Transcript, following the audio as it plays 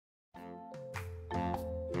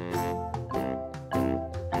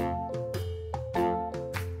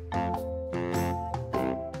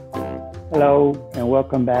Hello and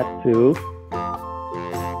welcome back to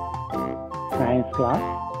science class.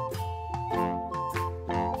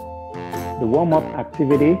 The warm-up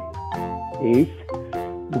activity is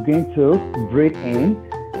we're going to breathe in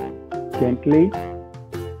gently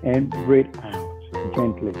and breathe out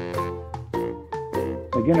gently.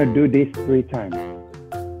 We're going to do this 3 times.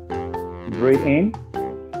 Breathe in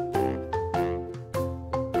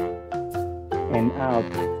and out.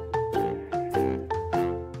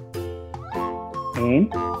 In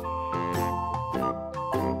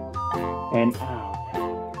and out.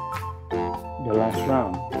 The last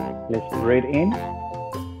round. Let's breathe in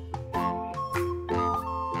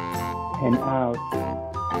and out.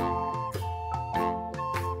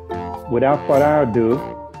 Without further ado,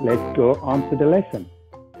 let's go on to the lesson.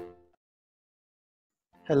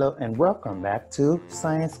 Hello and welcome back to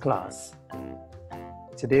science class.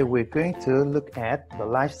 Today we're going to look at the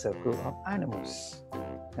life cycle of animals.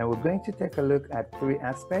 And we're going to take a look at 3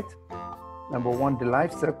 aspects. Number 1, the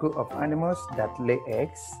life cycle of animals that lay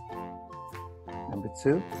eggs. Number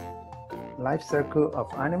 2, life cycle of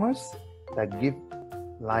animals that give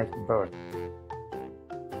live birth.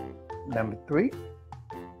 Number 3,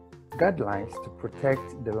 guidelines to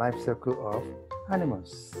protect the life cycle of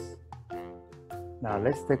animals. Now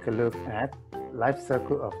let's take a look at life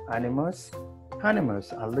cycle of animals.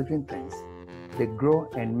 Animals are living things. They grow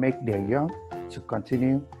and make their young to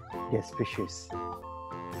continue their species.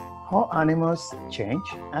 All animals change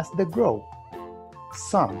as they grow.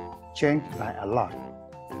 Some change by a lot,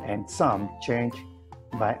 and some change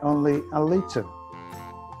by only a little.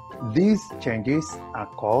 These changes are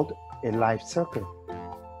called a life cycle,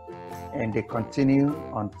 and they continue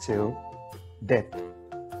until death.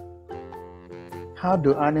 How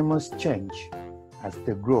do animals change as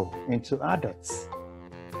they grow into adults?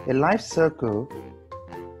 A life cycle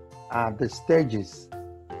are the stages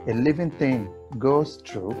a living thing goes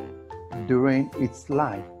through during its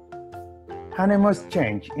life. Animals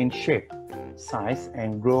change in shape, size,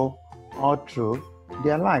 and grow all through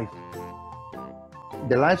their life.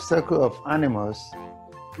 The life cycle of animals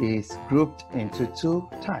is grouped into 2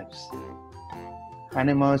 types.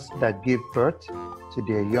 Animals that give birth to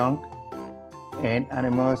their young and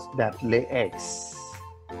animals that lay eggs.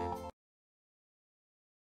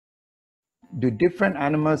 Do different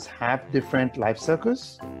animals have different life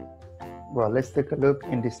cycles? Well, let's take a look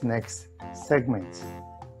in this next segment.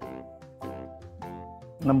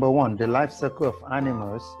 Number 1, the life cycle of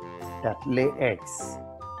animals that lay eggs.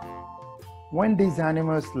 When these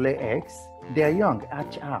animals lay eggs, their young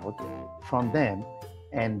hatch out from them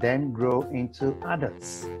and then grow into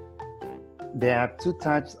adults. There are 2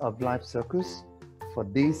 types of life cycles for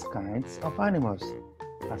these kinds of animals,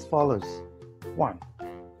 as follows. 1,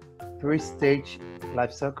 3-stage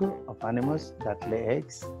life cycle of animals that lay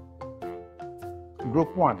eggs.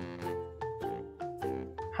 Group 1.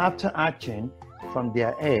 After hatching from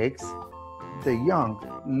their eggs, the young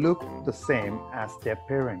look the same as their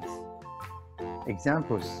parents.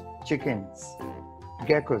 Examples: chickens,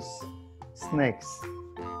 geckos, snakes,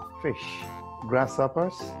 fish,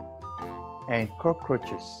 grasshoppers, and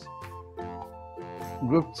cockroaches.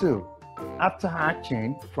 Group 2. After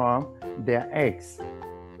hatching from their eggs,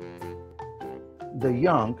 the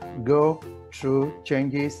young go through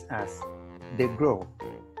changes as they grow.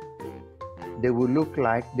 They will look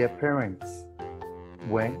like their parents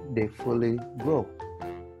when they fully grow.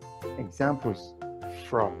 Examples: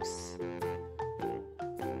 frogs.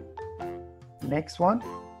 Next one,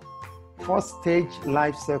 4-stage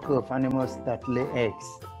life cycle of animals that lay eggs.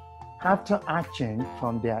 After hatching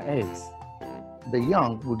from their eggs, the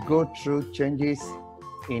young will go through changes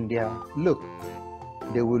in their look.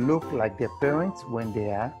 They will look like their parents when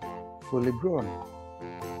they are fully grown.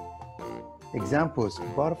 Examples: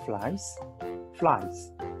 butterflies,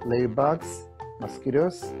 flies, ladybugs,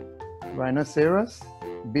 mosquitoes, rhinoceros,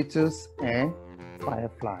 beetles, and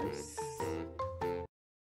fireflies.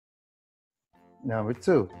 Number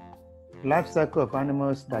 2, life cycle of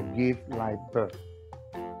animals that give live birth.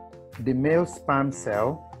 The male sperm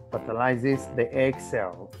cell fertilizes the egg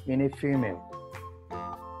cell in a female.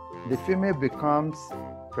 The female becomes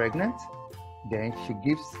pregnant, then she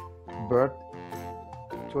gives birth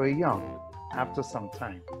to a young after some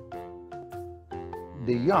time.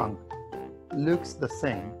 The young looks the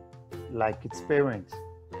same like its parents,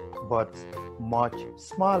 but much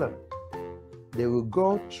smaller. They will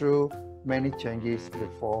go through many changes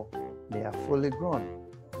before they are fully grown.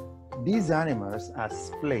 These animals are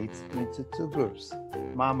split into 2 groups: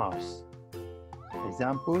 mammals.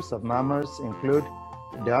 Examples of mammals include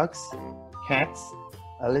dogs, cats,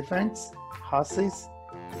 elephants, horses,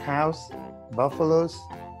 cows, buffaloes,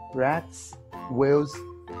 rats, whales,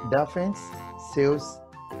 dolphins, seals,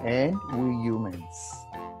 and we humans.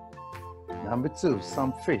 Number 2,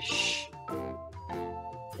 some fish.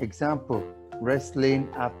 Example, wrestling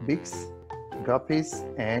half-beaks, guppies,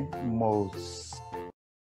 and moles.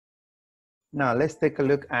 Now let's take a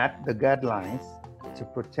look at the guidelines to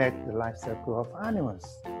protect the life cycle of animals.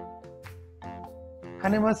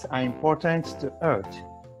 Animals are important to Earth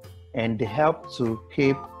and they help to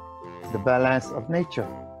keep the balance of nature.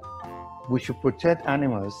 We should protect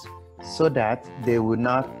animals so that they will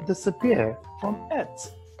not disappear from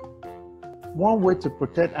Earth. One way to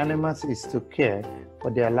protect animals is to care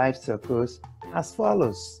for their life cycles as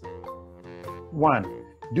follows. 1.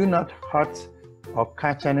 Do not hurt or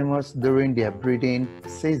catch animals during their breeding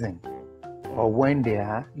season or when they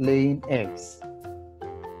are laying eggs.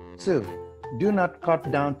 2. Do not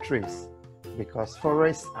cut down trees because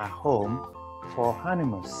forests are home for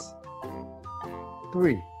animals.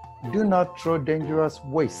 3. Do not throw dangerous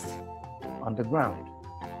waste on the ground.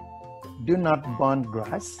 Do not burn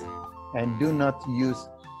grass and do not use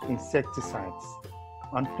insecticides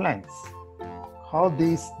on plants. All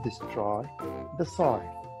these destroy the soil.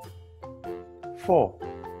 4.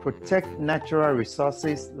 Protect natural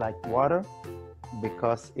resources like water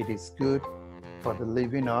because it is good for the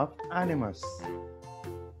living of animals.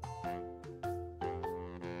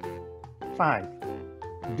 5.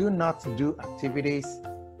 Do not do activities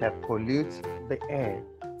that pollute the air.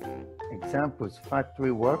 Examples,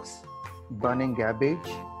 factory works, burning garbage.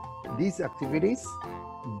 These activities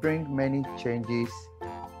bring many changes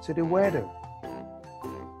to the weather.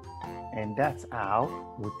 And that's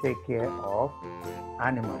how we take care of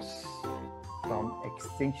animals from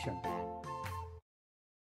extinction.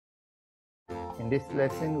 In this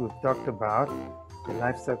lesson, we've talked about the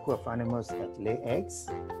life cycle of animals that lay eggs,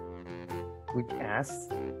 which has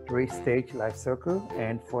 3-stage life cycle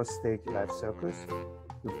and 4-stage life cycles.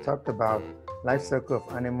 We've talked about life cycle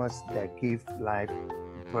of animals that give live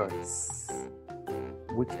births,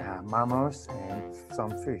 which are mammals and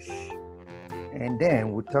some fish. And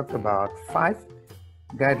then we talked about 5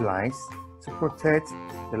 guidelines to protect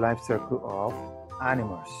the life cycle of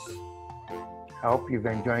animals. I hope you've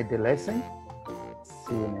enjoyed the lesson.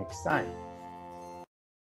 See you next time.